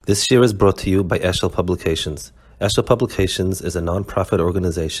This year is brought to you by Eshel Publications. Eshel Publications is a non-profit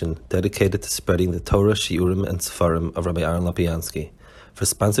organization dedicated to spreading the Torah, Shiurim, and Sefarim of Rabbi Aaron Lapiansky. For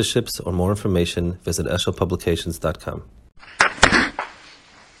sponsorships or more information, visit eshelpublications.com.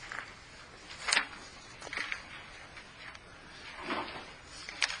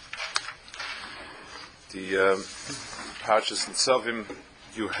 The Parshas Nitzavim,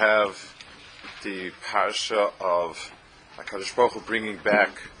 you have the Parsha of HaKadosh Baruch Hu bringing back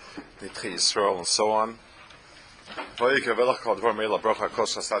Nitri Yisrael and so on. So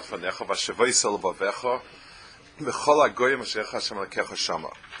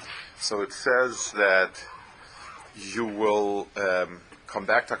it says that you will come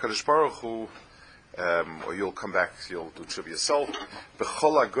back to HaKadosh Baruch Hu, or you'll come back, you'll do tshuva yourself.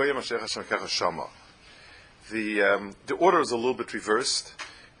 The order is a little bit reversed.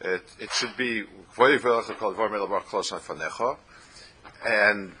 It should be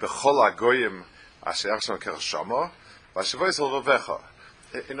and b'chol hagoyim asher yachshem k'chashama v'ashavos l'vavecha.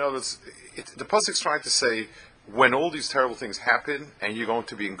 In other words, the pasuk is trying to say when all these terrible things happen and you're going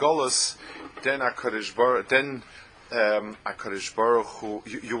to be in Galus, then HaKadosh Baruch Hu,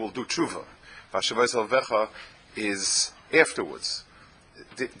 you will do tshuva. V'ashavos l'vavecha is afterwards.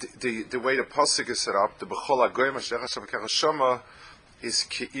 The way the pasuk is set up, the b'chol hagoyim asher yachshem k'chashama is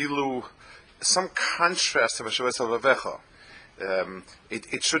keilu, some contrast to Vashavos L'vavecha.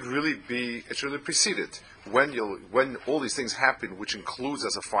 It should really precede it. When all these things happen, which includes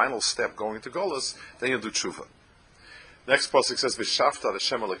as a final step going to Galus, then you'll do tshuva. Next pasuk says, "V'shavta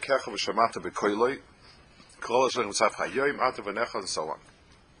Hashem Elokecha v'shamata b'koiloi, kol asher nitzav hayoyim ata v'necha," and so on.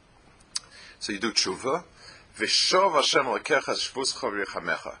 So you do tshuva. V'shov Hashem Elokecha shvuscha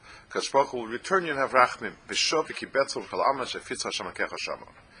v'yichamecha. Kadosh Baruch Hu will return you and have rachmim. V'shov v'kibetzu v'kol alma shefitz Hashem Elokecha shama.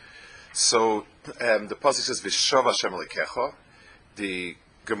 So the pasuk says V'shov Hashem Elokecha. The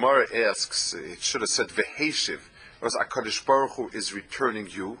Gemara asks, it should have said V'heshiv, because HaKadosh Baruch Hu is returning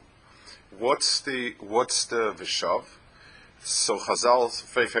you. What's the V'shov? So Chazal,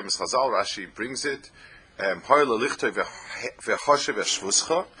 very famous Chazal, Rashi brings it. Hoy lelichtoi v'hoshev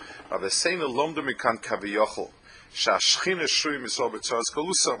v'shvuscha, v'seina lomdu mikan kaviyochel, sha'ashchina shrui misol b'tzoraz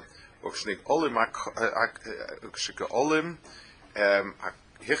galusa, u'kshegeolim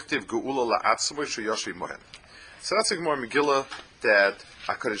hichtiv geula la'atzmoy sheyoshvi mohen. So that's like more Geula, that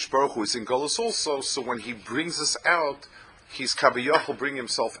HaKadosh Baruch Hu is in Galus also, so when He brings us out, He's kaviyochel bring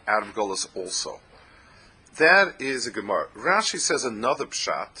Himself out of Galus also. That is a Gemara. Rashi says another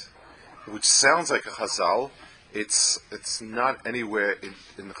pshat, which sounds like a Chazal. It's not anywhere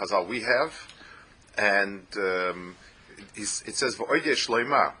in the Chazal we have, and it says v'oydei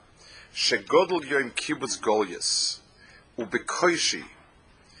shloima shegodol yom kibbutz golyos ubekoishi.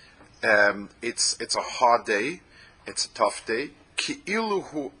 It's a hard day, it's a tough day. Ki'ilu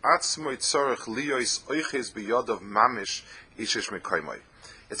hu atzmoi tzorech liyos oiches biyadav mamish ishish mekoymoi.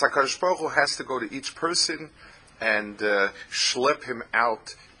 It's like HaKadosh Baruch Hu has to go to each person and schlep him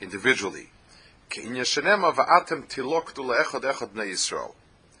out individually. And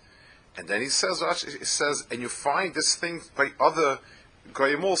then he says, and you find this thing by other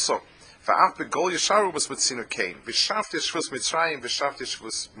goyim also. And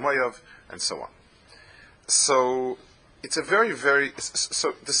so on. So it's a very, very.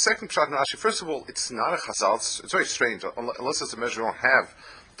 So the second pshat in Rashi, first of all, it's not a chazal. It's very strange, unless it's a measure you don't have.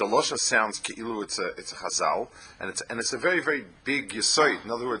 The losha sounds keilu. It's a chazal, and it's a very, very big yisoid.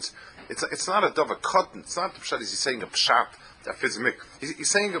 In other words, it's not a dava cotton. It's not the pshat. He's saying a pshat that fits a mik. He's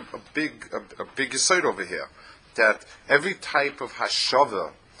saying a big yisoid over here, that every type of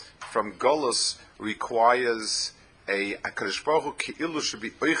hashava from Galus requires a HaKadosh Baruch Hu keilu should be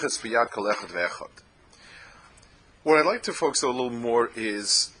oiches b'yad kol echad ve'echad. What I'd like to focus on a little more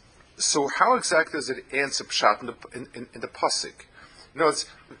is, so how exactly does it answer pshat in the pasuk? You know, it's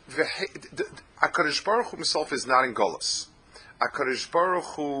HaKadosh Baruch Hu Himself is not in Galus. HaKadosh Baruch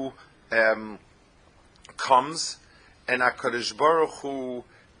Hu comes, and HaKadosh Baruch Hu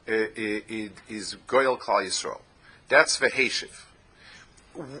is Goyal Klal Yisrael. That's v'heshiv.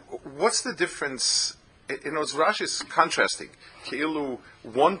 What's the difference? You know, Rashi is contrasting. Keilu,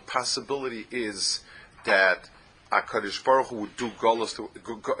 one possibility is that HaKadosh Baruch Hu would do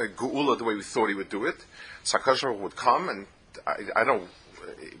Geula the way we thought He would do it. So HaKadosh Baruch Hu would come and I don't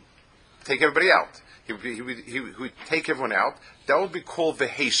take everybody out. He would take everyone out. That would be called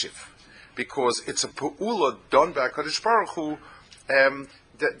v'heshiv, because it's a pe'ula done by HaKadosh Baruch Hu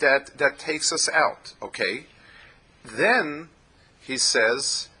that takes us out. Okay, then he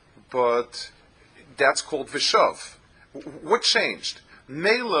says, but that's called v'shav. What changed?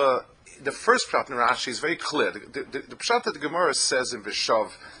 Mela the first pshat in Rashi is very clear. The pshat that the Gemara says in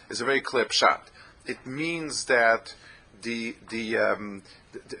Vishav is a very clear pshat. It means that it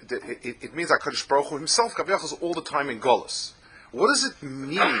means that Kadosh Baruch Hu himself, Kaviyach, is all the time in Galus. What does it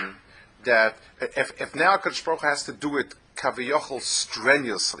mean that if now Kadosh Baruch Hu has to do it Kaviyach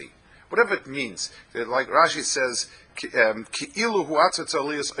strenuously? Whatever it means, like Rashi says, Ki'ilu hu atzat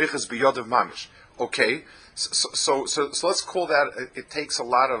aliyas oiches biyadav mamish. Okay, so let's call that it takes a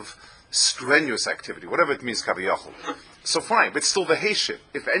lot of strenuous activity, whatever it means, Kaviyachol. So fine, but still the Heshiv.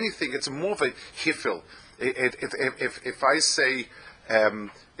 If anything, it's more of a hifil. If I say,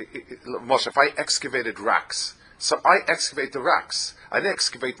 Moshe, if I excavated rocks, so I excavate the rocks. I didn't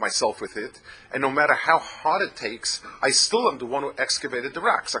excavate myself with it, and no matter how hard it takes, I still am the one who excavated the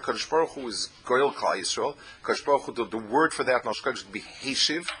rocks. HaKadosh Baruch Hu is Goyal Klal Yisrael. HaKadosh Baruch Hu, the word for that, Nosh Kodesh, would be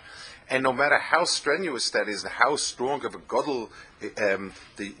Heshiv. And no matter how strenuous that is, how strong of a Godel,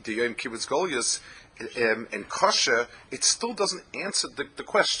 the Yom Kibbutz Goliath, and Kosher, it still doesn't answer the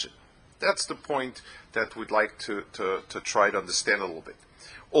question. That's the point that we'd like to try to understand a little bit.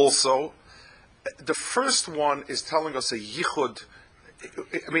 Also, the first one is telling us a yichud.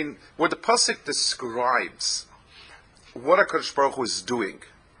 I mean, where the pasuk describes what HaKadosh Baruch Hu is doing,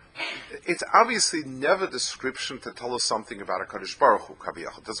 it's obviously never a description to tell us something about HaKadosh Baruch Hu,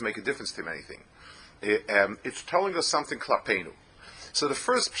 Kaviyach. It doesn't make a difference to him anything. It's telling us something klapeinu. So the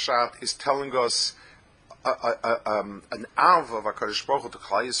first pshat is telling us an av of HaKadosh Baruch Hu to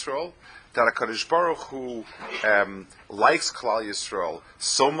Klal Yisrael, that HaKadosh Baruch Hu likes Klal Yisrael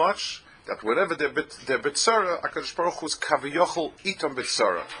so much that whenever they're bitzara, HaKadosh Baruch Hu is Kaviyachol itam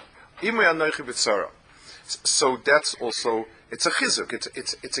bitzara. Imei anoichi bitzara. So that's also, it's a chizuk.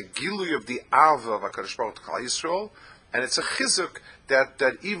 It's a gilui of the ava of HaKadosh Baruch Hu to Klal Yisrael, and it's a chizuk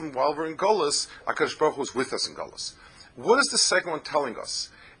that even while we're in Galus, HaKadosh Baruch Hu is with us in Galus. What is the second one telling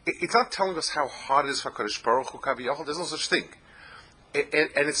us? It's not telling us how hard it is for HaKadosh Baruch Hu Kaviyachol. There's no such thing. And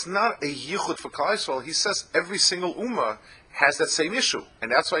it's not a yichud for Klal Yisrael. He says every single ummah has that same issue,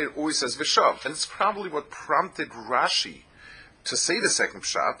 and that's why it always says Vishav. And it's probably what prompted Rashi to say the second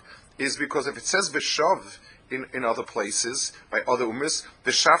pshat, is because if it says Vishav in other places, by other ummas,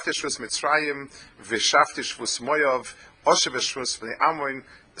 Vishavtish was Mitzrayim, Vishavtish was Moyav, Oshevish was Amoin.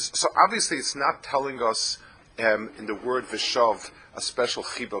 So obviously it's not telling us in the word Vishav a special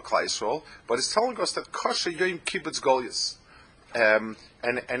chibel Klal Yisrael, but it's telling us that Kosher Yom Kibbutz Goliath. And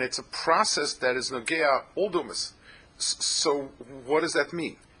it's a process that is Nogea all dumas. So what does that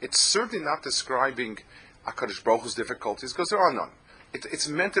mean? It's certainly not describing HaKadosh Baruch Hu's difficulties, because there are none. It's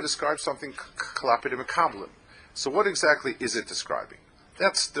meant to describe something kalapid and mekablim. So what exactly is it describing?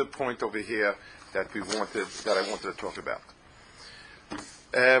 That's the point over here that I wanted to talk about.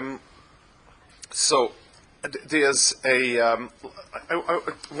 So there's a. I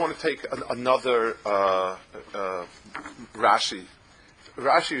want to take another Rashi.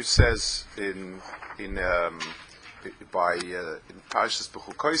 Rashi says in Parashas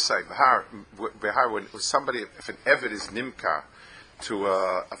Bechukoisai Behar, when somebody, if an Eved is nimka to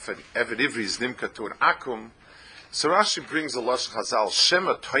if an Eved Ivri is nimka to an Akum, so Rashi brings a lashon Chazal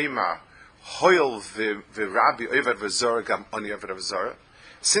Shema Toima Hoil v'Rabbi Oved v'Zora Gam Oni Oved v'Zora.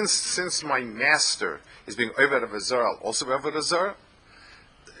 Since my master is being Oved v'Zora, I'll also be Oved v'Zora.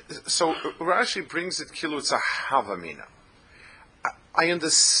 So Rashi brings it kilutza havamina. I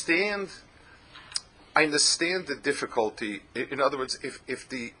understand the difficulty. In other words, if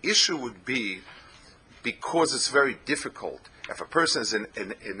the issue would be because it's very difficult, if a person is in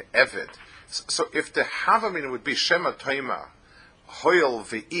Eved, so if the Havamina would be Shema Toima, Hoil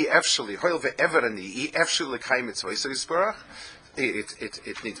ve'i efshali, Hoil ve'everani, I efshali l'kayim mitzvah yisparach,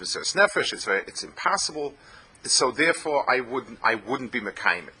 it needs Mesiras Nefesh, it's impossible, so therefore I wouldn't be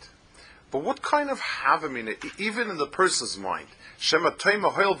Mekayim it. But what kind of Havamina, even in the person's mind, Shema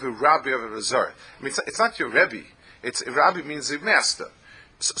Toima Hoil ve'Rabbi Avazar. I mean, it's not your Rebbe. Rabbi means a master.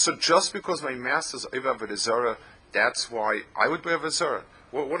 So just because my master's Eva Avazara, that's why I would be Avazara.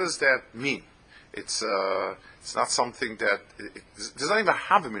 What does that mean? It's not something that there's not even a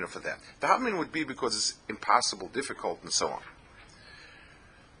Havamina for that. The Havamina would be because it's impossible, difficult, and so on.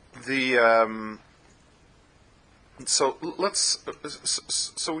 So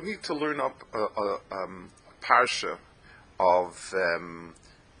we need to learn up a parsha of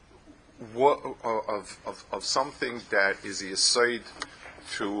something that is a aside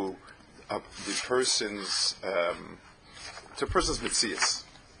to the person's mitzias.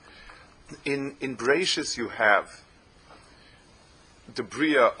 In Bereshis you have the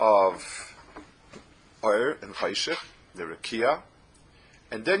bria of Oir and Chayshech, the Rekia,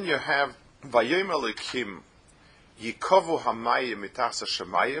 and then you have Vayom Elokim Yikovu Hamayim Mitachas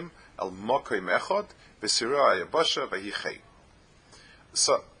Shamayim el Makom echad v'sirah hayabasha v'hichei.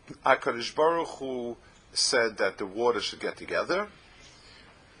 So HaKadosh Baruch Hu said that the waters should get together.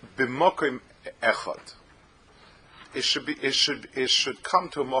 B'Makom echad. It should come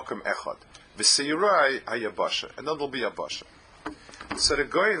to a Makom echad. V'sirah hayabasha, and then there'll be a basha. So the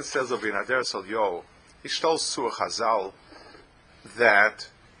Goyen says of Binader Sal Yo, he tells to a Chazal that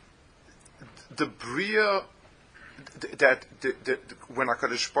the Bria, when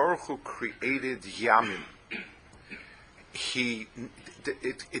HaKadosh Baruch Hu created Yamim,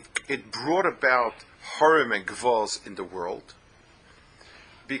 it brought about Harim and Gvals in the world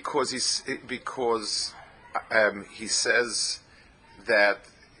because he says that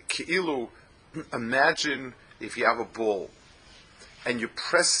Ki'ilu, imagine if you have a ball and you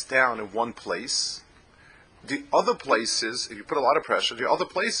press down in one place, the other places, if you put a lot of pressure, the other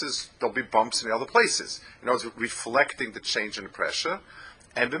places, there'll be bumps in the other places. In other words, reflecting the change in the pressure.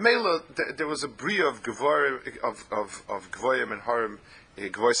 And b'meila, there was a bria of Gvoyim and Harim,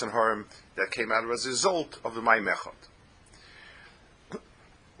 Gvois and Harim, that came out as a result of the Mayim Echad.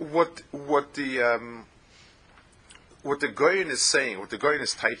 What the Goyen is saying, what the Goyen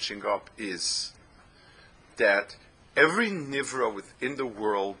is teaching up is that every nivra within the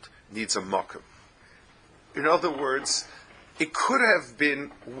world needs a makom. In other words, it could have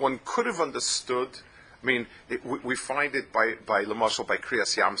been, one could have understood, I mean, we find it by Lamashal, by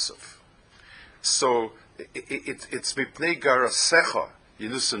Kriyas Yamsuf. So, it's Mipnei Garasecha,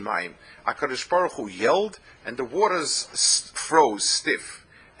 Yinusun Mayim. HaKadosh Baruch Hu yelled, and the waters froze stiff,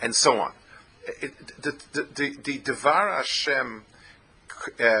 and so on. The Devar Hashem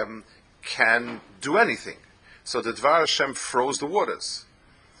can do anything. So the Dvar Hashem froze the waters.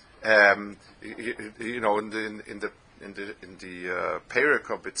 In the Perek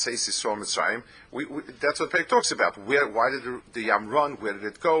of B'tzeis Yisrael Mitzrayim, that's what Perek talks about. Why did the Yam run? Where did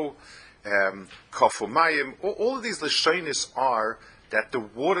it go? Kafu Mayim. All of these Lashonis are that the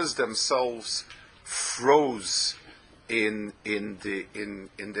waters themselves froze in when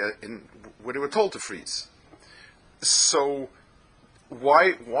they were told to freeze. So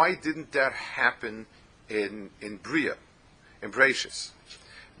why didn't that happen in Bria, in Bereshis?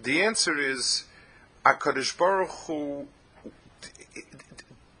 The answer is HaKadosh Baruch Hu.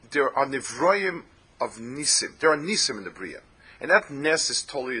 There are nivroim of nisim. There are nisim in the Bria, and that nes is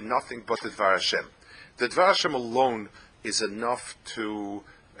totally nothing but the Dvar Hashem. The Dvar Hashem alone is enough to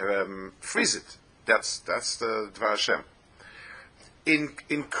freeze it. That's the Dvar Hashem.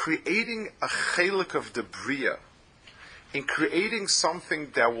 In creating a chelik of the Bria, in creating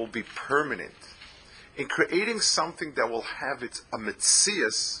something that will be permanent, in creating something that will have a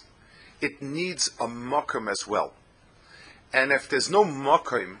metzias, it needs a makom as well. And if there's no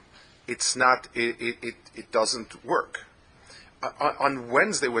makom, it's not. It doesn't work. On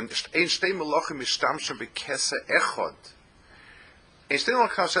Wednesday, when Ein Shtei Melachim Mishtamshim B'Kesa Echad, Ein Shtei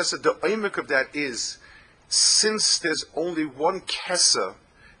Melachim, the oimik of that is, since there's only one kesa,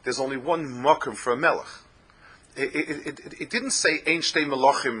 there's only one makom for a melech. It didn't say Ein Shtei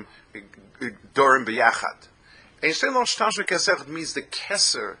Melachim Dorim B'Yachad. Ein Shtei Melachim B'Kesa means the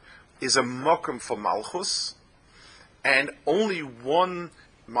keser is a makom for malchus, and only one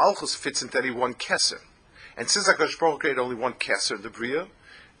malchus fits into any one keser. And since HaKadosh Baruch Hu created only one keser in the Bria,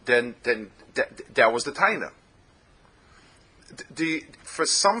 then that was the taina. For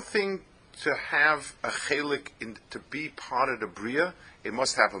something to have a chelik to be part of the Bria, it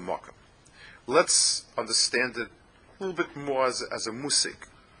must have a makom. Let's understand it a little bit more as a musig.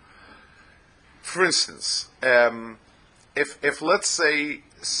 For instance, if let's say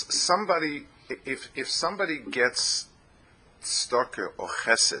somebody gets tzedakah or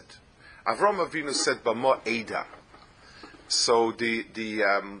chesed, Avram Avinu said Bama Eida. So the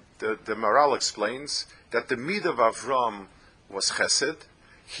Maral explains that the mid of Avram was chesed.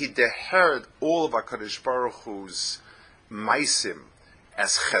 He deheard all of HaKadosh Baruch Hu's maisim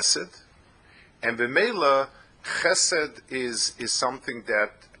as chesed, and b'meila chesed is something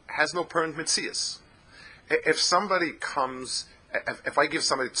that has no permanent mitzias. If somebody comes, if I give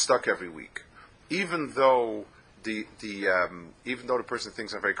somebody tzedakah every week, even though the person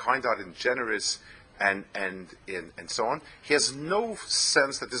thinks I'm very kind-hearted and generous and so on, he has no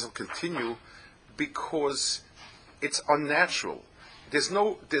sense that this will continue because it's unnatural. There's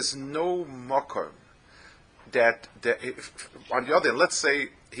no makom that on the other hand, let's say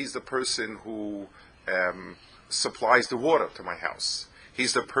he's the person who supplies the water to my house.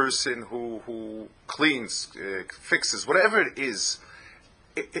 He's the person who cleans, fixes, whatever it is.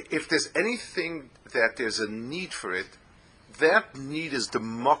 If there's anything that there's a need for it, that need is the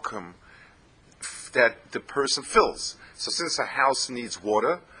makom that the person fills. So since a house needs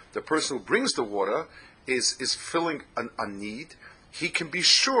water, the person who brings the water is filling a need, he can be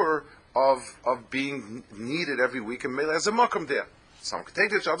sure of being needed every week, and maybe there's a Makom there. Some can take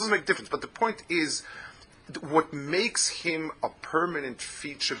the job, it doesn't make a difference. But the point is, what makes him a permanent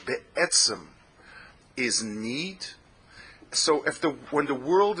feature be'etzem is need. So when the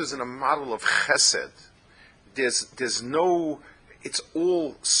world is in a model of chesed, there's no, it's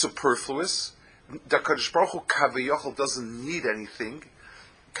all superfluous. The Kadosh Baruch Hu Kaviyachol doesn't need anything,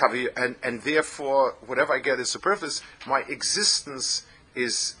 and therefore whatever I get is superfluous. My existence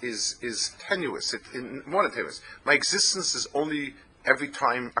is tenuous. More than tenuous. My existence is only every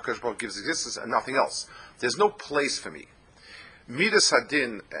time HaKadosh Baruch Hu gives existence and nothing else. There's no place for me. Midas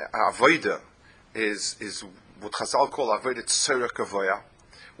Hadin, Avodah, is what Chazal call Avodah Tzorech Kavoya,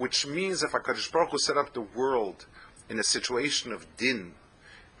 which means if HaKadosh Baruch Hu set up the world in a situation of din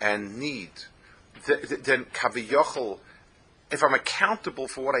and need, then Kaviyachol, if I'm accountable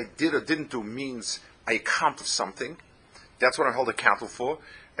for what I did or didn't do, means I accomplished something. That's what I'm held accountable for.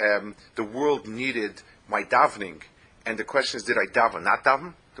 The world needed my davening, and the question is, did I daven, not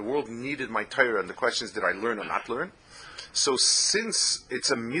daven? The world needed my Torah, and the question is, did I learn or not learn? So since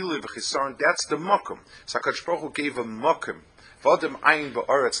it's a milah v'chisaron, that's the Makom. So HaKadosh Baruch Hu gave a Makom. V'adam ayin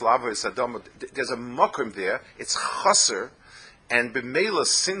ba'aretz lava is adam. There's a Makom there. It's chaser, and b'meila,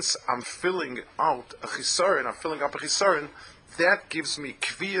 since I'm filling out a chisaron, I'm filling up a chisaron, that gives me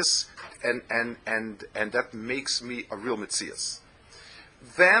kviyas, and that makes me a real mitzias.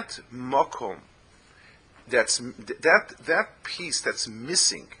 That Makom, that piece that's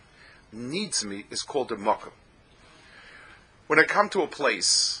missing, needs me, is called a Makom. When I come to a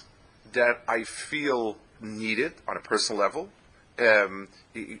place that I feel needed on a personal level,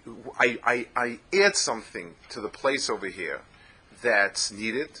 I add something to the place over here that's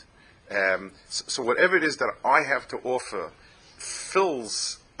needed. So whatever it is that I have to offer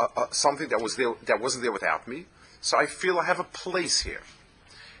fills something that wasn't there without me. So I feel I have a place here.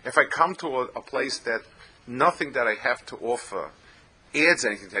 If I come to a place that nothing that I have to offer adds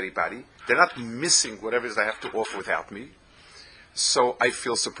anything to anybody, they're not missing whatever it is I have to offer without me. So I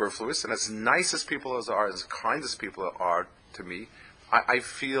feel superfluous, and as nice as people are, as kind as people are to me, I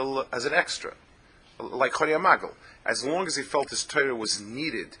feel as an extra. Like Chori HaMagal. As long as he felt his Torah was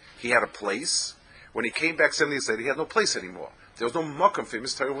needed, he had a place. When he came back 70 years later, he had no place anymore. There was no Makom for him,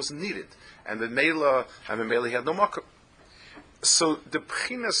 his Torah wasn't needed. And the Mela he had no Makom. So the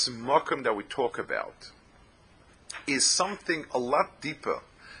Pchinas Makom that we talk about is something a lot deeper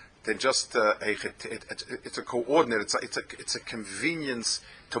than just it's a coordinate. It's a convenience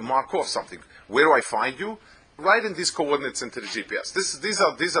to mark off something. Where do I find you? Write in these coordinates into the GPS. These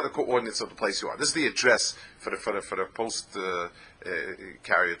are the coordinates of the place you are. This is the address for the post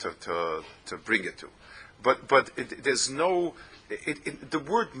carrier to bring it to. But there's no. The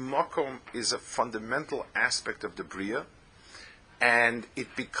word makom is a fundamental aspect of the bria, and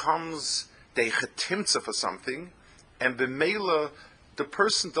it becomes the chetimtza for something, and the mela, the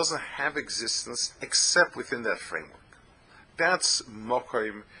person doesn't have existence except within that framework. That's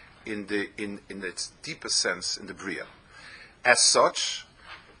makom in its deepest sense in the bria. As such,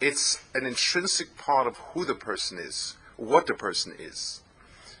 it's an intrinsic part of who the person is, what the person is.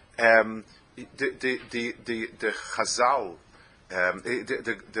 The Chazal,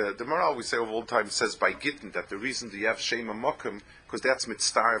 the moral we say all the time says by Gittin that the reason you have Shema Makom because that's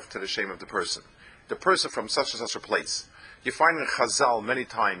mitzaref to the shame of the person. The person from such and such a place. You find in Chazal many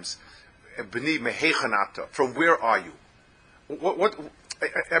times, B'ni mehechanata, from where are you? What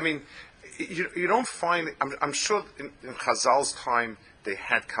I mean, you don't find. I'm sure in Chazal's time they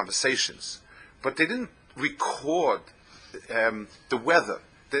had conversations, but they didn't record the weather.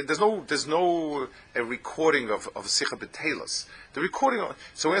 There's no recording of Sicha B'Telas. The recording of,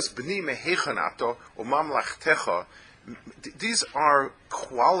 so as B'ni mehechanato or mamlachtecha, these are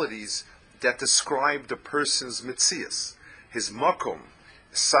qualities that describe the person's mitzias, his makom,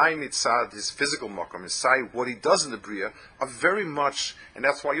 sai mitzad, his physical makom, his sai, what he does in the bria, are very much, and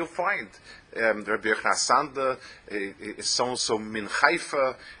that's why you'll find Rabbi Yochanan Sanda, so min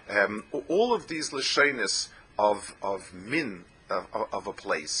Haifa, all of these l'shenis of min. Of a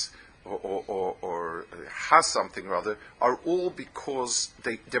place or has something or other are all because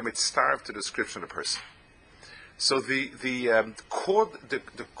they're mitzaref to the description of a person. So the core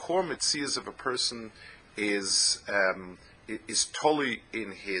mitzias of a person is totally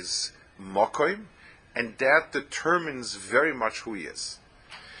in his makom, and that determines very much who he is.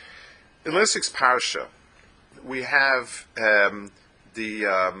 In last week's parasha, we have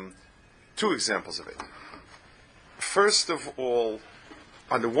two examples of it. First of all,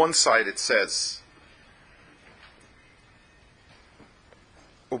 on the one side it says,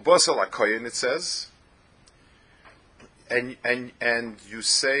 ubasal akoyin, it says, and you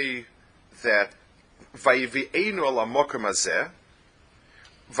say that vayivi'enu ala makom hazeh,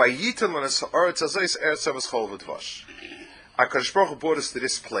 vayitel on his eretz hazeh eretz havas chol v'dvash. HaKadosh Baruch Hu brought us to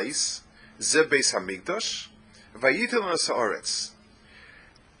this place, ze beis hamikdash, vayitel on his eretz.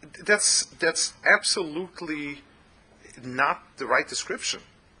 That's absolutely not the right description.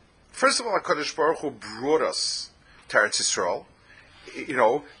 First of all, HaKadosh Baruch Hu brought us to Eretz Yisrael.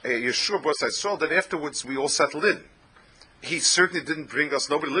 Yeshua brought us to Eretz Yisrael. Then afterwards, we all settled in. He certainly didn't bring us.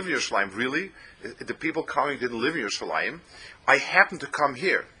 Nobody lived in Yerushalayim, really. The people coming didn't live in Yerushalayim. I happened to come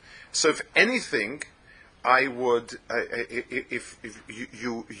here. So, if anything, I would, if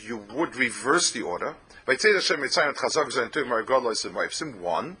you would reverse the order. One.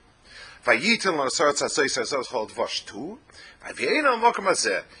 Vayitel on Asaretz Hazeh called Vash 2. Vayivein al Makom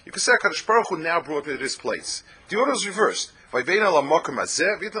Hazeh. You can say HaKadosh Baruch Hu now brought me to this place. The order is reversed. Vayivein al Makom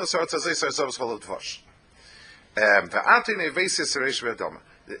Hazeh. Vayitel on Asaretz Hazeh called Vash. The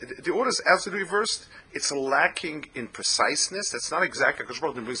order is absolutely reversed. It's lacking in preciseness. That's not exact. HaKadosh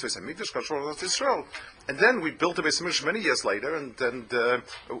Baruch Hu brings Beis Hamikdash. HaKadosh Baruch Hu brought Israel. And then we built a Beis Hamikdash many years later, and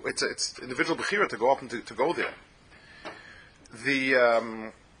it's individual bechira to go up and to go there.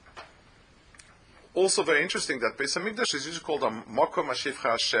 Also very interesting that Beis Hamikdash is usually called a Makom Hashivcha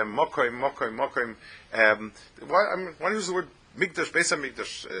Hashem, Makom. Why use the word Mikdash, Beis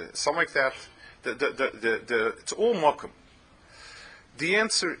Hamikdash, something like that? It's all Makom. The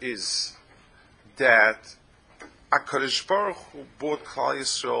answer is that HaKadosh Baruch Hu brought Klal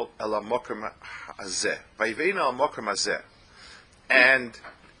Yisrael el Makom Hazeh, Vayivein el Makom Hazeh, and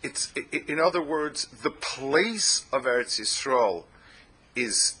it's, in other words, the place of Eretz Yisrael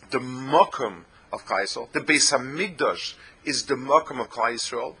is the Makom of Klal Yisrael. The Beis Hamikdash is the Makom of Klal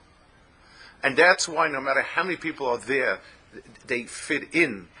Yisrael, and that's why no matter how many people are there, they fit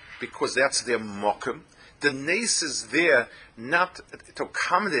in because that's their Makom. The Nes is there not to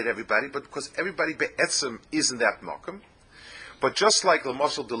accommodate everybody, but because everybody be'etzem is in that Makom. But just like the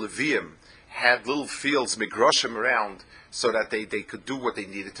Mashal the Levium had little fields, migroshim around, so that they could do what they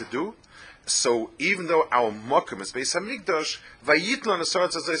needed to do. So even though our Makom is Beis Hamikdash, Vayitlan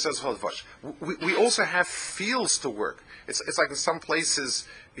Asaretz Hazeh says Vash. We also have fields to work. It's like in some places,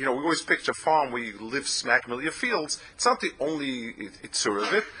 we always picture a farm where you live smack middle of your fields. It's not the only itzur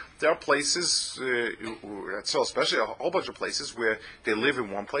of it. There are places, especially a whole bunch of places where they live in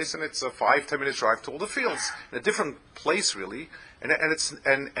one place and it's a 5-10 minute drive to all the fields, in a different place really,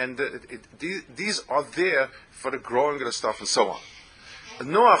 these are there for the growing of the stuff and so on.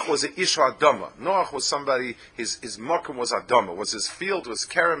 Noach was an Ish Adama. Noach was somebody. His Makom was Adama. Was his field, was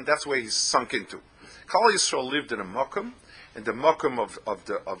Kerem. That's where he sunk into. Klal Yisrael lived in a Makom, in the Makom of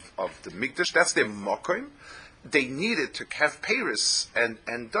the Mikdash. That's their Makom. They needed to have Paris and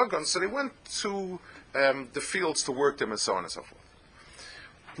Dagon, so they went to the fields to work them and so on and so forth.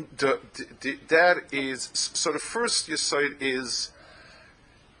 That is, so the first Yesod is,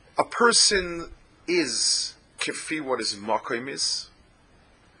 a person is kifi what his Makom is,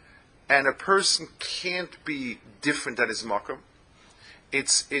 and a person can't be different than his Makom.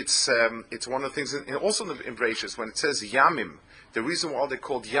 It's one of the things, and also in Bereshis, when it says Yamim, the reason why they're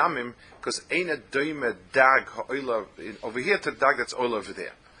called Yamim, because Eina Doime Dag Ha'ola, over here to Dag that's oil over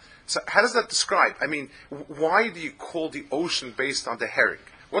there. So how does that describe? I mean, why do you call the ocean based on the herring?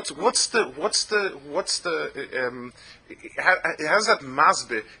 How does that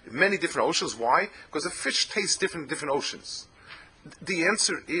masbe many different oceans? Why? Because the fish tastes different in different oceans. The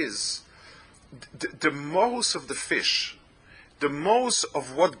answer is the most of the fish, the most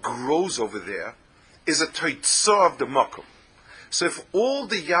of what grows over there is a toitzah of the makom. So if all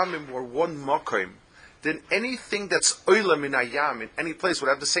the yamim were one makom, then anything that's oilam in a yam in any place would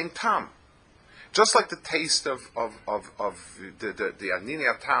have the same tam. Just like the taste of the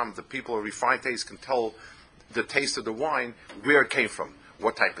anini tam, the people who refined taste can tell the taste of the wine, where it came from,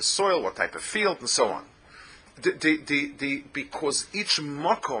 what type of soil, what type of field, and so on. Because each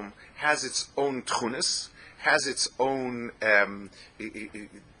makom has its own tchunis, has its own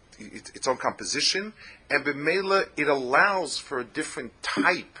composition, and b'meila it allows for a different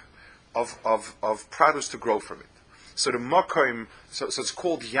type of produce to grow from it. So the makom, so it's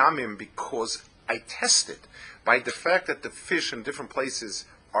called yamim because I tested by the fact that the fish in different places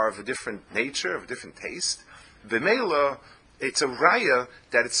are of a different nature, of a different taste. B'meila, it's a raya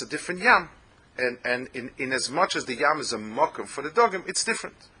that it's a different yam. And in as much as the yam is a makom for the dogim, it's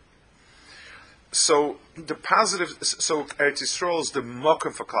different. So the positive, so Eretz Yisrael is the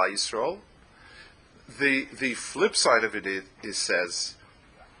makom for Klal Yisrael. The flip side of it says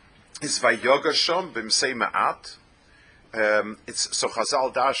is vayogashom b'msei ma'at. It's so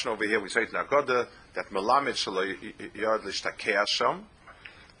Chazal Darshan over here. We say in Agoda that Melamed Shelo Yard Lishtakei Hashem.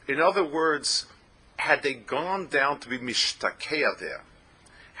 In other words, had they gone down to be Mishtakea there,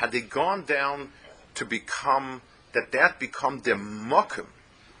 had they gone down to become that become their Makom,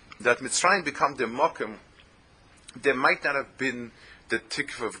 that Mitzrayim become their Makom, there might not have been the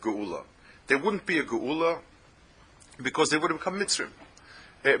tikva of Geula. There wouldn't be a Geula because they would have become Mitzrayim.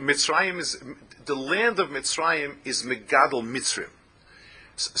 Mitzrayim is the land of Mitzrayim is Megadol Mitzrayim.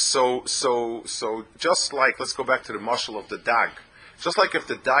 So just like, let's go back to the mashal of the dag. Just like if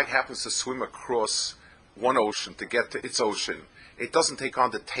the dag happens to swim across one ocean to get to its ocean, it doesn't take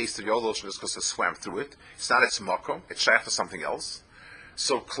on the taste of the old ocean just because it swam through it. It's not its makom. It's shaykh to something else.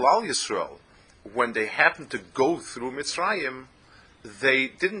 So Klal Yisrael, when they happened to go through Mitzrayim, they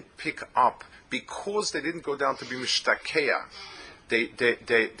didn't pick up because they didn't go down to be mishtakeya.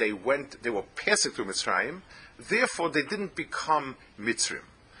 They were passing through Mitzrayim. Therefore, they didn't become Mitzrayim.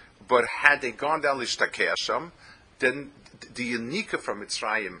 But had they gone down Lishtakei Hashem, then the Yanika from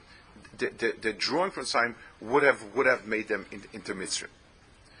Mitzrayim, the drawing from Mitzrayim would have made them into Mitzrayim.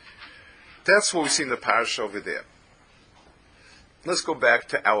 That's what we see in the parasha over there. Let's go back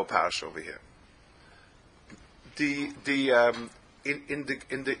to our parasha over here. In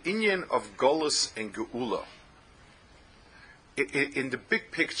the inyan of Galus and Geula, in the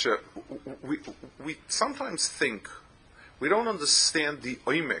big picture, we sometimes think we don't understand the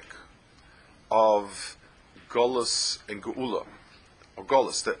oimek of Galus and Geula, or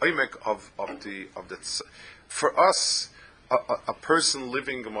Galus, the oimek of the. For us, a person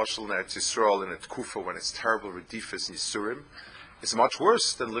living in Mashal in Eretz Yisrael in a Tkufa when it's terrible redifas and Yisurim is much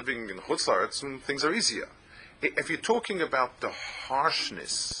worse than living in Chutz La'aretz when things are easier. If you're talking about the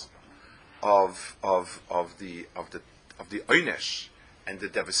harshness of the oynesh and the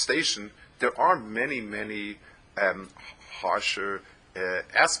devastation, there are many harsher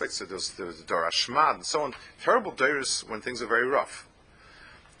aspects of those. There's Dor Hashmad and so on. Terrible dairies when things are very rough.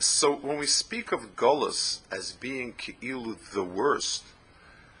 So when we speak of Galus as being Ki'ilu the worst,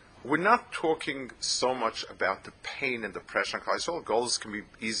 we're not talking so much about the pain and depression on Klal Yisrael. Galus can be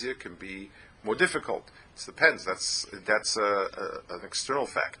easier, can be more difficult. It depends. That's an external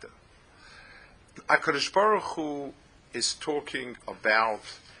factor. HaKadosh Baruch Hu is talking about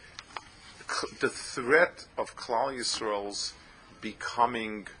the threat of Klal Yisrael's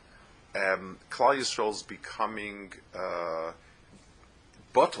becoming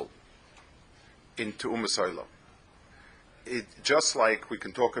bottle into Umas Olam. It just like we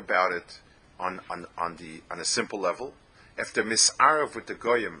can talk about it on a simple level. If they're mis'arav with the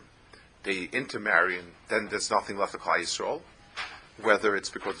goyim, they intermarry, and then there's nothing left of Klal Yisrael. Whether it's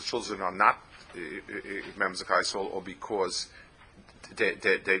because the children are not members of Klal Yisrael or because they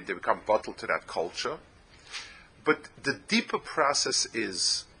become bottled to that culture. But the deeper process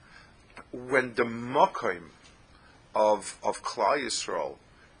is when the Makom of Klal Yisrael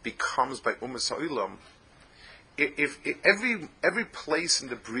becomes by Umas Ha'olam, if every place in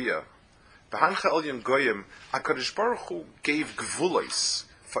the Bria, B'hancha Elyon Goyim, HaKadosh Baruch Hu gave Gvulos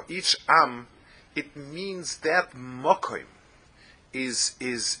for each Am, it means that Makom is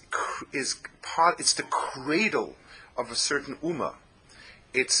part. It's the cradle of a certain Ummah.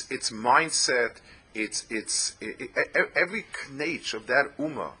 Its mindset. It's every knach of that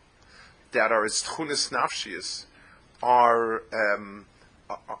Ummah that are its tchunas nafshiyas are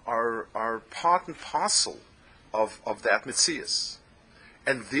part and parcel of that Metzias.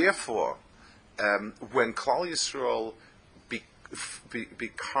 And therefore, when Klal Yisrael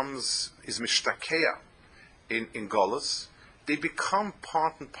is mishtakeya in Galus, they become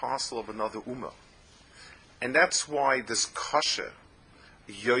part and parcel of another Ummah. And that's why this kasha,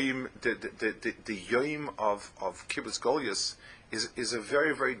 Yoim, the Yoim of Kibbutz Goliath is a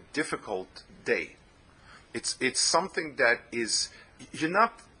very, very difficult day. It's something that is you're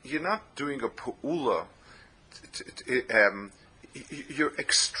not doing a pu'ula. You're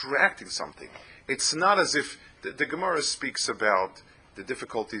extracting something. It's not as if the Gemara speaks about the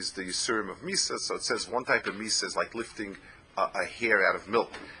difficulties, the Yisurim of Misa. So it says one type of Misa is like lifting a hair out of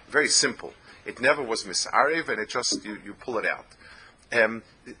milk. Very simple. It never was misarev, and it just you pull it out.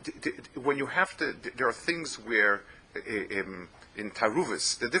 When you have to, there are things where in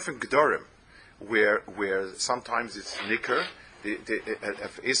Taruvis, the different Gedorim, where sometimes it's nicker.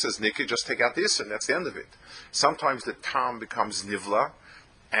 If Issa's nicker, just take out the Issa, and that's the end of it. Sometimes the tam becomes nivla,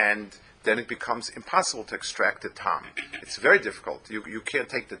 and then it becomes impossible to extract the tam. It's very difficult. You can't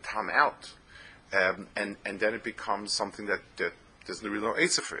take the tam out, and then it becomes something that there's really no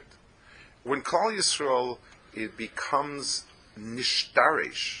Issa for it. When Klal Yisrael, it becomes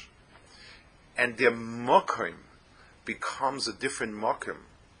nishtarish, and their Makom becomes a different Makom,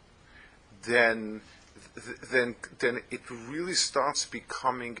 then it really starts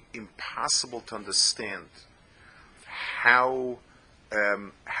becoming impossible to understand how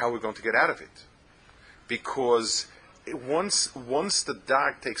we're going to get out of it, because once the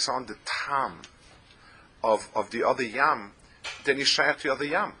dag takes on the tam of the other yam, then you share to the other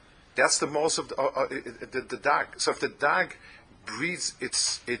yam. That's the most of the dag. So if the dag breeds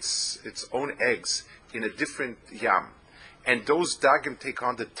its own eggs in a different yam, and those dagim take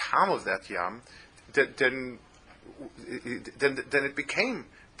on the tam of that yam, then it became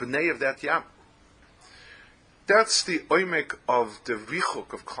b'nei of that yam. That's the oimek of the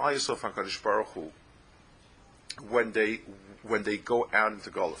richuk of Klal Yisrael from Kadosh Baruch Hu when they go out into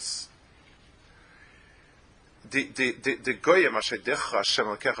Galus. The goyim ashedecha Hashem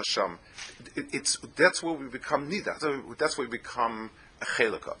Elokecha Hashem. That's where we become nida. That's where we become a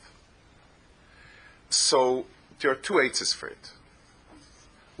chelik of. So there are two eitzes for it.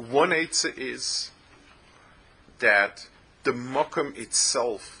 One eitzah is that the Makom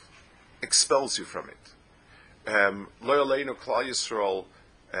itself expels you from it. Lo Yaleinu Klal Yisrael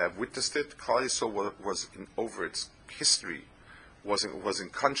witnessed it. Klal Yisrael was in over its history, was in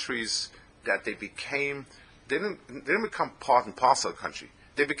countries that they didn't become part and parcel of the country.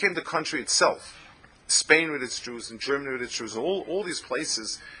 They became the country itself. Spain with its Jews, and Germany with its Jews, and all these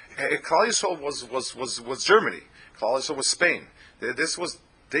places. Klal Yisrael was Germany. Klal Yisrael was Spain.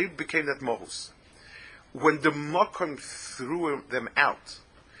 They became that mohus. When the Makom threw them out,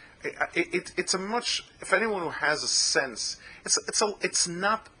 it's a much. If anyone who has a sense, it's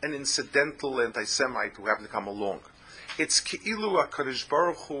not an incidental anti-Semite who happened to come along. It's Keilu HaKadosh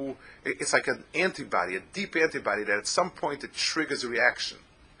Baruch Hu. It's like an antibody, a deep antibody that at some point it triggers a reaction.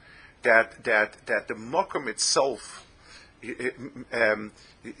 That the Makom itself,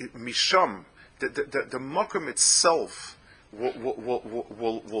 Misham, the Makom itself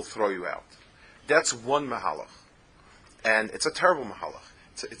will throw you out. That's one mahalach, and it's a terrible mahalach.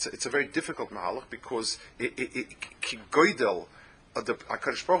 It's a very difficult mahalach because Goydel, the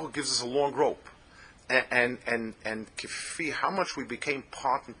HaKadosh Baruch Hu gives us a long rope, and kifi, how much we became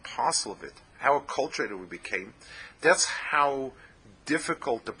part and parcel of it, how acculturated we became. That's how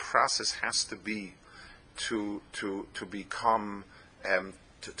difficult the process has to be to become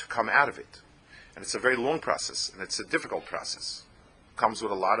to come out of it, and it's a very long process, and it's a difficult process. It comes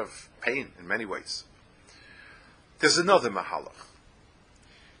with a lot of pain in many ways. There's another mahalach.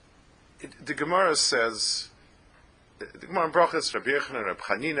 The Gemara says, the Gemara in Brachos, Rabbi Yochanan, Rabbi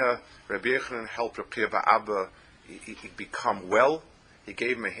Chanina, Rabbi Yochanan helped Rabbi Abba he become well. He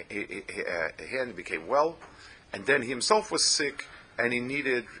gave him a hand, he became well, and then he himself was sick, and he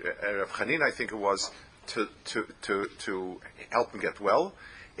needed Rabbi Chanina, I think it was, to help him get well.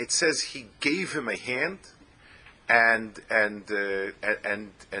 It says he gave him a hand, and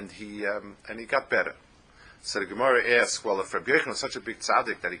he got better. So the Gemara asks, well, if Rabbi Yochanan was such a big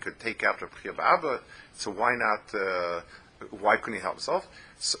tzaddik that he could take out Rabbi Abba, so why couldn't he help himself?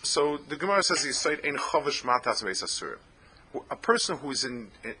 So the Gemara says he said, "Ein chavish matas meis asur." A person who is in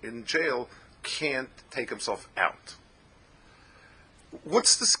jail can't take himself out.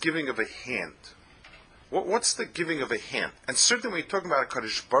 What's this giving of a hand? What's the giving of a hand? And certainly when you're talking about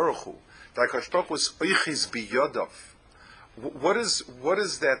HaKadosh Baruch Hu, that HaKadosh Baruch Hu was oichiz biyadav. What does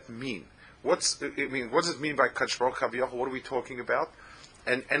that mean? What does it mean by HaKadosh Baruch Hu? What are we talking about?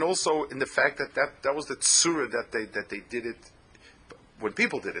 And also in the fact that was the tzura that they did it when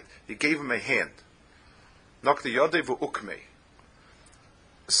people did it. He gave him a hand. Nakti yodei v'ukmei.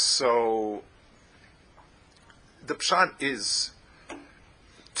 So the pshat is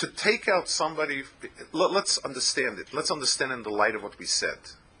to take out somebody. Let's understand it. Let's understand in the light of what we said.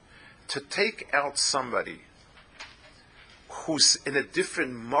 To take out somebody who's in a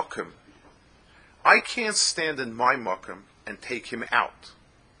different makom, I can't stand in my makom and take him out.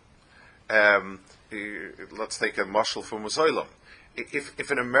 Let's take a mashal from Muzolam.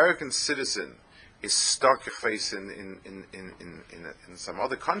 If an American citizen is stuck in some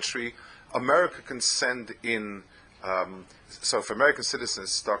other country, America can send in. So if an American citizen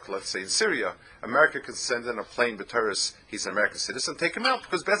is stuck, let's say in Syria, America can send in a plane b'teres. He's an American citizen. Take him out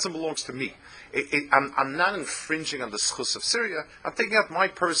because Betzim belongs to me. I'm not infringing on the schus of Syria. I'm taking out my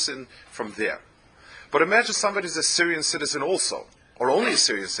person from there. But imagine somebody's a Syrian citizen also, or only a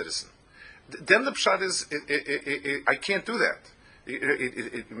Syrian citizen. Then the pshat is, I can't do that.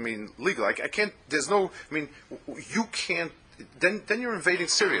 Legal. I can't. There's no. You can't. Then you're invading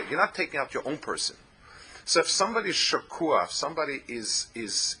Syria. You're not taking out your own person. So if somebody's shakua, if somebody if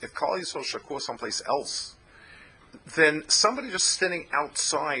Klal Yisrael shakua someplace else, then somebody just standing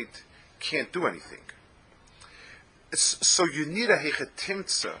outside can't do anything. So you need a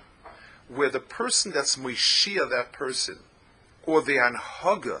hechetimtza, where the person that's Moshiach that person, or the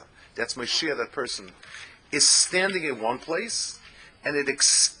anhaga that's Moshiach that person, is standing in one place, and it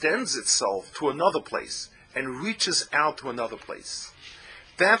extends itself to another place and reaches out to another place.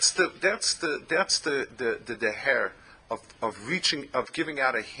 That's the hair of reaching, of giving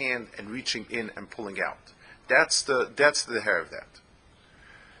out a hand and reaching in and pulling out. That's the hair of that.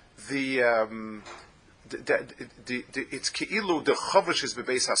 It's keilu the chavash is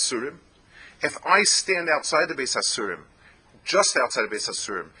bebeis hasurim. If I stand outside the beis hasurim, just outside the beis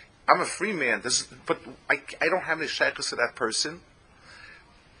hasurim, I'm a free man. But I don't have any shaykhus to that person.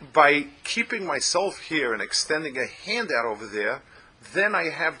 By keeping myself here and extending a hand out over there, then I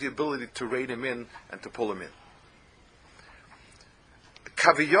have the ability to rein him in and to pull him in.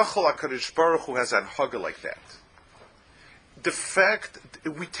 Kaviyachol HaKadosh Baruch Hu has an haga like that. The fact,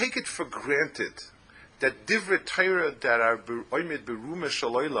 we take it for granted that divrei Torah that are oimid berume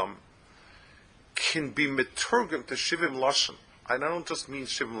shaloilam can be meturgam to shivim lashon. And I don't just mean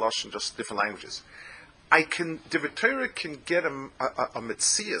shivim lashon, just different languages. Divrei Torah can get a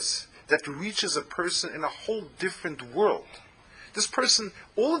metzias that reaches a person in a whole different world. This person,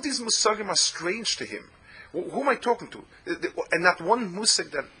 all of these musagim are strange to him. Who am I talking to? And not one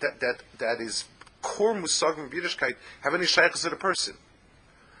musag that is core musagim of Yiddishkeit have any shaykhs to the person.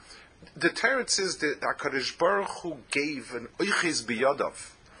 The Teretz is that HaKadosh Baruch Hu gave an oiches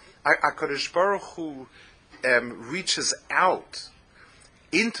biyadav. HaKadosh Baruch Hu reaches out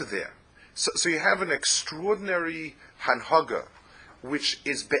into there. So you have an extraordinary hanhaga, which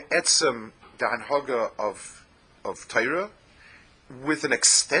is be'etzem the hanhaga of Torah, with an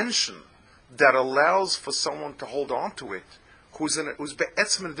extension that allows for someone to hold on to it, who's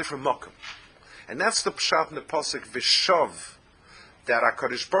be'etzem in a different makom. And that's the pshat in the pasuk v'shav, that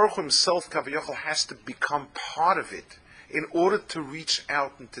HaKadosh Baruch Hu himself, Kaviyachol, has to become part of it in order to reach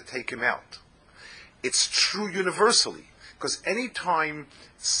out and to take him out. It's true universally, because any time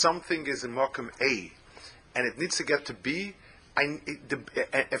something is in Makom A, and it needs to get to B,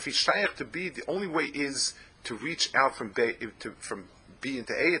 if it's shaykh to B, the only way is to reach out from B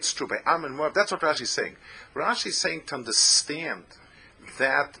into A. It's true by Am and Moab. That's what Rashi is saying. Rashi is saying to understand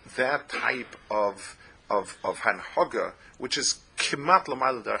that type of hanhaga, which is kimat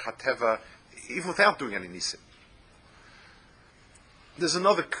l'mayla dar hateva, even without doing any nisim. There's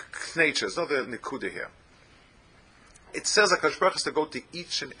another nature, there's another nikuda here. It says HaKadosh Baruch Hu has to go to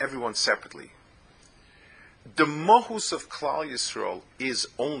each and everyone separately. The mohus of Klal Yisrael is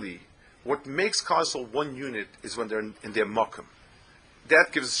only, what makes Klal Yisrael one unit is when they're in their Makom.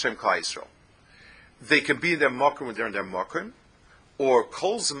 That gives Hashem Klal Yisrael. They can be in their Makom when they're in their Makom, or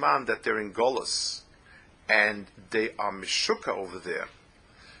Kol Zman that they're in Galus, and they are Mishuka over there.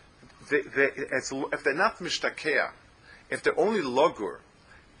 If they're not Mishtakea, if they're only Logur,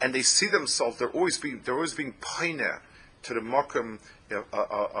 and they see themselves, they're always being painer to the Makom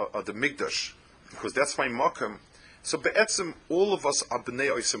of the Migdash, because that's my Makom. So be'etzim, all of us are b'nei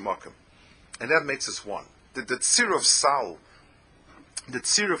oisim Makom, and that makes us one. The tzir of Sal, the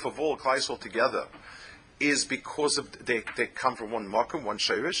tziruf of all Klal Yisrael together, is because of they come from one Makom, one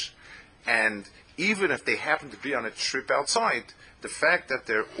Sheirish, and even if they happen to be on a trip outside, the fact that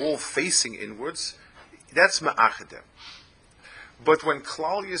they're all facing inwards, that's ma'achedem. But when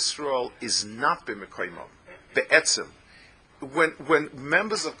Klal Yisrael is not b'mekoimom, be'etzim, when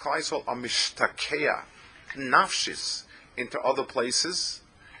members of Klal Yisrael are mishtakeya, nafshis, into other places,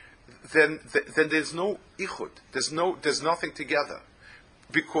 then there's no ichud. There's nothing together,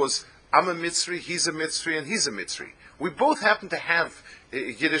 because I'm a Mitzri, he's a Mitzri, and he's a Mitzri. We both happen to have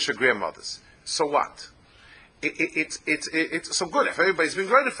Yiddish grandmothers. So what? It's so good. If everybody's being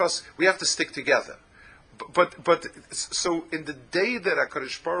great for us, we have to stick together. But so in the day that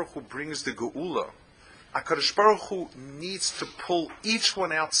HaKadosh Baruch Hu brings the Geula, HaKadosh Baruch Hu needs to pull each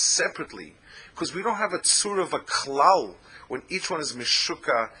one out separately, because we don't have a tzur of a klal when each one is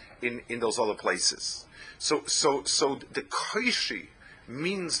mishuka in those other places. So the koishi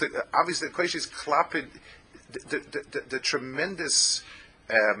means that obviously the koishi is klapid, the tremendous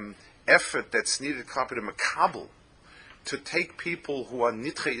effort that's needed klapid a makabel to take people who are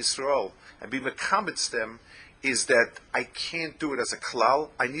nitche Yisrael and be makabitz them, is that I can't do it as a klal.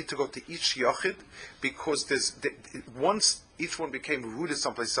 I need to go to each yochid, because once each one became rooted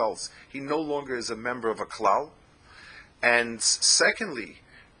someplace else, he no longer is a member of a klal. And secondly,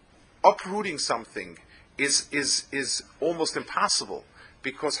 uprooting something is almost impossible,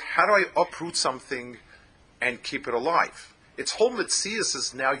 because how do I uproot something and keep it alive? Its whole metzias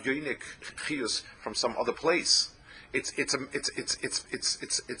is now yonik chiyus from some other place. It's a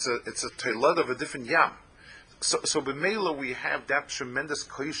toilet of a different yam. So b'meila we have that tremendous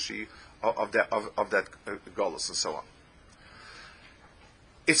koishi of that Galus and so on.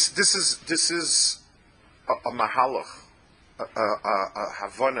 This is a mahalach, a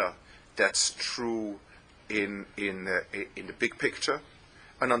havana that's true in the big picture,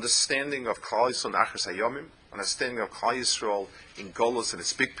 an understanding of Klal Yisrael and Achas Hayomim, understanding of Klal Yisrael in Galus in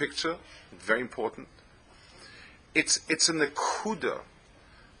its big picture, very important. It's a nekuda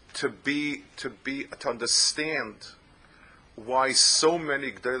to understand why so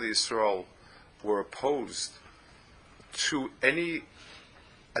many Gdolei Yisrael were opposed to any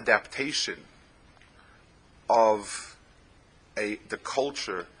adaptation of the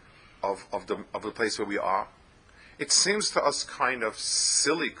culture of the place where we are. It seems to us kind of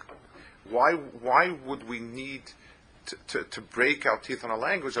silly. Why would we need to break our teeth on a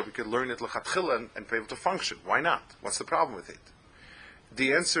language that we could learn it l'chatchila and be able to function? Why not? What's the problem with it?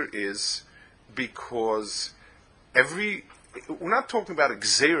 The answer is because we're not talking about a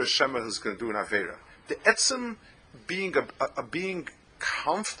Gzeira Shema who's going to do an Avera. The etzem being being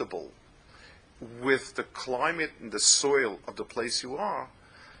comfortable with the climate and the soil of the place you are,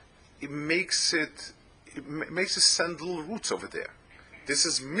 it makes it send little roots over there. This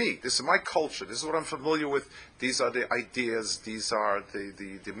is me. This is my culture. This is what I'm familiar with. These are the ideas. These are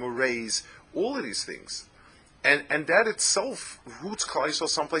the mores. All of these things, and that itself roots Klal Yisrael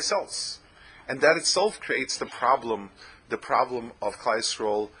someplace else, and that itself creates the problem of Klal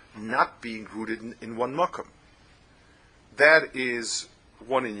Yisrael not being rooted in one Makom. That is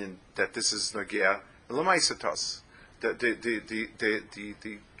one Indian that this is Nagia and Lamaisatas.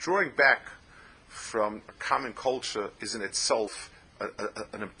 The drawing back from a common culture is in itself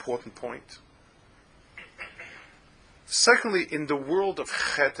an important point. Secondly, in the world of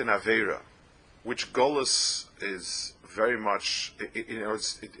Chet and Avera, which Galus is very much, in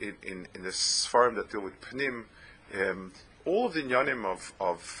the Sfarim that deal with Pnim, all of the Inyanim of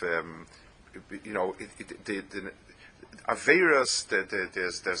the Averas,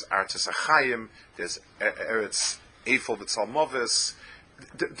 there's Artis Achayim, there's Eretz Eifel V'Tzalmovis.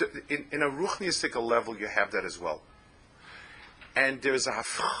 In a Ruchniistic level, you have that as well. And there's a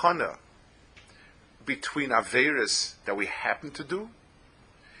Hafchana between Averas that we happen to do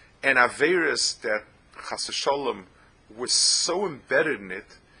and Averas that Chas Shalom was so embedded in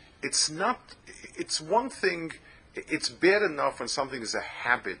it. It's one thing, it's bad enough when something is a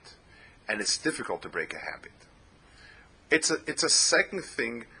habit and it's difficult to break a habit. It's a second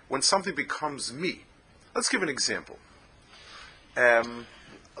thing when something becomes me. Let's give an example.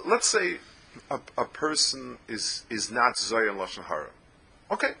 Let's say a person is not Zoya in Lashon Hara.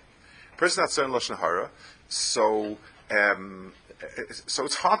 Okay, person not Zoya in Lashon Hara, so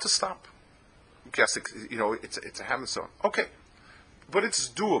it's hard to stop. Yes, it's a habit, so on. Okay, but it's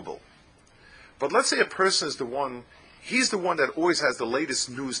doable. But let's say a person is he's the one that always has the latest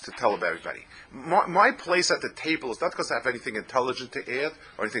news to tell about everybody. My place at the table is not because I have anything intelligent to add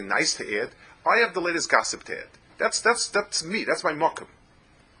or anything nice to add. I have the latest gossip to add. That's me. That's my Makom.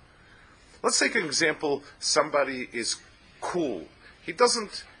 Let's take an example. Somebody is cool. He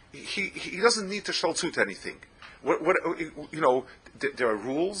doesn't need to shall to anything. There are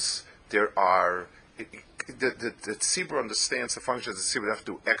rules. There are the tzibur understands the function of the tzibur. They have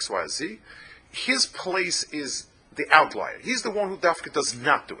to do X, Y, Z. His place is the outlier. He's the one who dafka does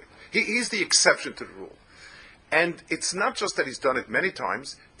not do it. He's the exception to the rule. And it's not just that he's done it many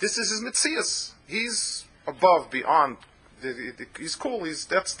times. This is his mitzias. He's above, beyond. He's cool.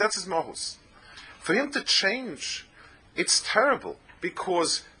 That's his mahus. For him to change, it's terrible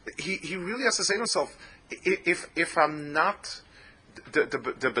because he really has to say to himself, if I'm not the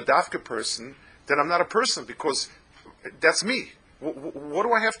bedavka person, then I'm not a person because that's me. What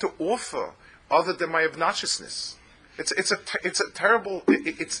do I have to offer other than my obnoxiousness? It's a terrible.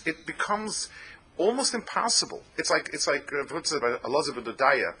 It becomes almost impossible. It's like Elazar ben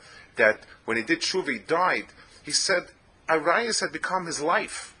Dodaya, that when he did tshuva, he died. He said Arayas had become his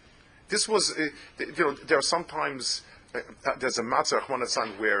life. This was there are sometimes there's a matzah Rahman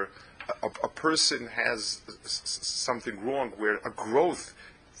where a person has something wrong, where a growth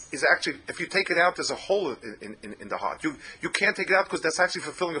is actually, if you take it out, there's a hole in the heart. You can't take it out because that's actually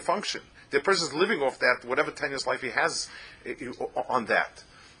fulfilling a function. The person's living off that, whatever tenuous life he has on that.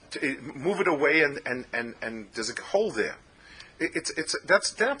 Move it away and there's a hole there.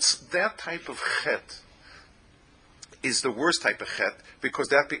 That's that type of chet is the worst type of chet,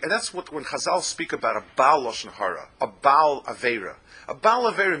 because and that's what when Chazal speak about a Baal Lashon Hara, a Baal Aveira. A Baal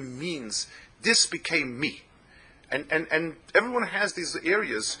Aveira means this became me. And everyone has these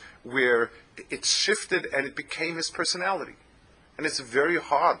areas where it shifted and it became his personality. and it's very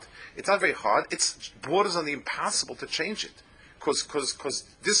hard. It's not very hard. It's borders on the impossible to change it, because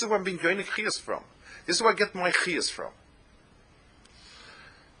this is where I'm being yoinik chiyas from. This is where I get my chiyas from.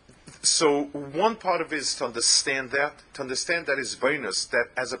 So one part of it is to understand that is bonus, that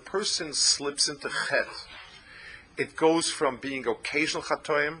as a person slips into chet, it goes from being occasional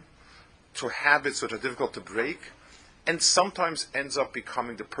chatoim to habits that are difficult to break, and sometimes ends up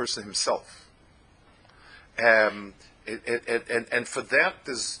becoming the person himself. And for that,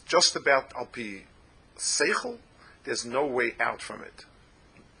 there's just about alpi seichel, there's no way out from it.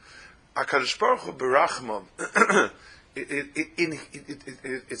 HaKadosh Baruch Hu berachmam,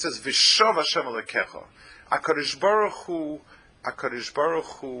 it says V'shav Hashem Elokecha. HaKadosh Baruch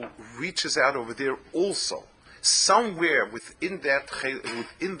Hu reaches out over there also. Somewhere within that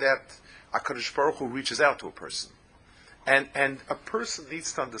HaKadosh Baruch Hu reaches out to a person. And a person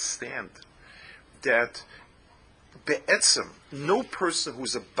needs to understand that be'etzem, no person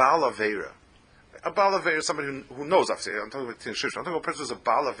who's a Baal Aveira, somebody who knows, I'm talking about a person who's a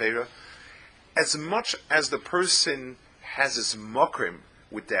Baal Aveira, as much as the person has his Makom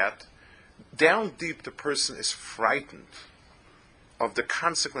with that, down deep the person is frightened of the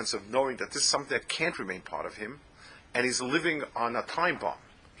consequence of knowing that this is something that can't remain part of him, and he's living on a time bomb.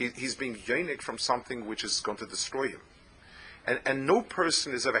 He's being yonik from something which is going to destroy him. And no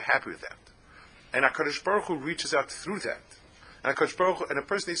person is ever happy with that. And HaKadosh Baruch Hu reaches out through that. And a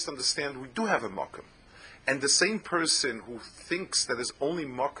person needs to understand we do have a Makom. And the same person who thinks that his only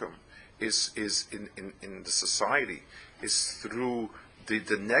Makom is in the society, is through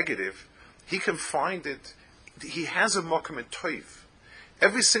the negative, he can find it. He has a Makom in Toiv.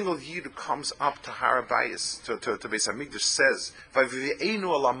 Every single Yid who comes up to Har HaBayis, to Beis HaMikdash, says, "Vayvieinu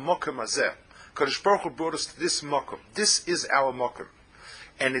ala Makom hazeh." Kadosh Baruch Hu brought us to this Makom. This is our Makom.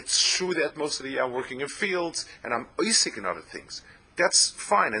 And it's true that most of the year I'm working in fields, and I'm oisik in other things. That's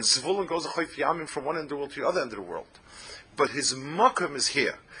fine. And Zvulun goes a choyf yamim from one end of the world to the other end of the world. But his Makom is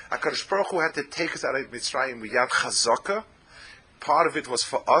here. HaKadosh Baruch Hu had to take us out of Mitzrayim with Yad Chazaka. Part of it was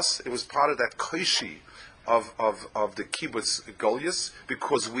for us. It was part of that koishi of the kibbutz Galus,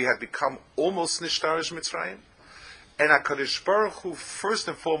 because we had become almost nishtarish Mitzrayim. And HaKadosh Baruch Hu first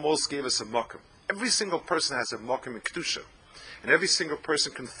and foremost gave us a Makom. Every single person has a Makom in Kedusha. And every single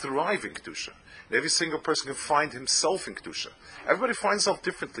person can thrive in Kedusha. And every single person can find himself in Kedusha. Everybody finds himself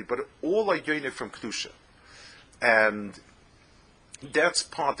differently, but all are yonik from Kedusha. And that's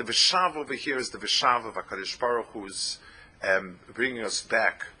part. The Veshav over here is the Veshav of HaKadosh Baruch Hu's bringing us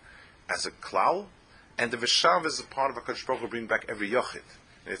back as a klal. And the Veshav is a part of HaKadosh Baruch Hu bringing back every Yochid.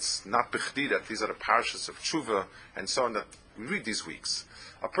 It's not b'chdi that these are the parashas of Tshuva and so on that we read these weeks.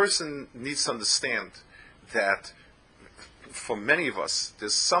 A person needs to understand that for many of us,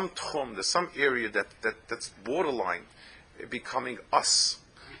 there's some tchum, there's some area that's borderline becoming us,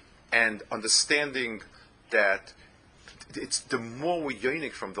 and understanding that it's the more we're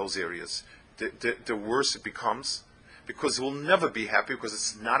yearning from those areas, the worse it becomes, because we'll never be happy because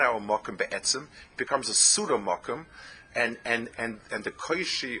it's not our makom be'etzim. It becomes a pseudo makom, and the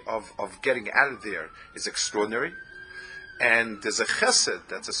koishi of getting out of there is extraordinary. And there's a chesed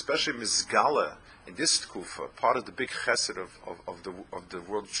that's especially mizgala in this tkufa, part of the big chesed of the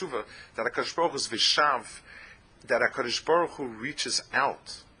world tshuva, that HaKadosh Baruch Hu's vishav, that HaKadosh Baruch Hu reaches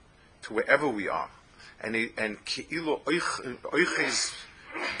out to wherever we are, and ki'ilu oiches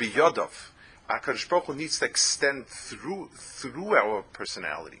biyodov. HaKadosh Baruch Hu needs to extend through our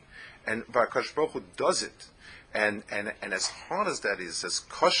personality, and HaKadosh Baruch Hu does it, and as hard as that is, as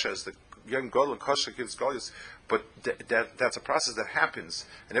kosher as the young Geula kosher gives Galus, but that's a process that happens,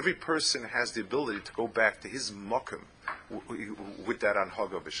 and every person has the ability to go back to his makom with that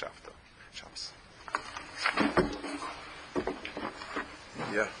anhaga b'shavta. Shabbos.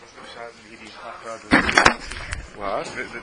 Yeah. What?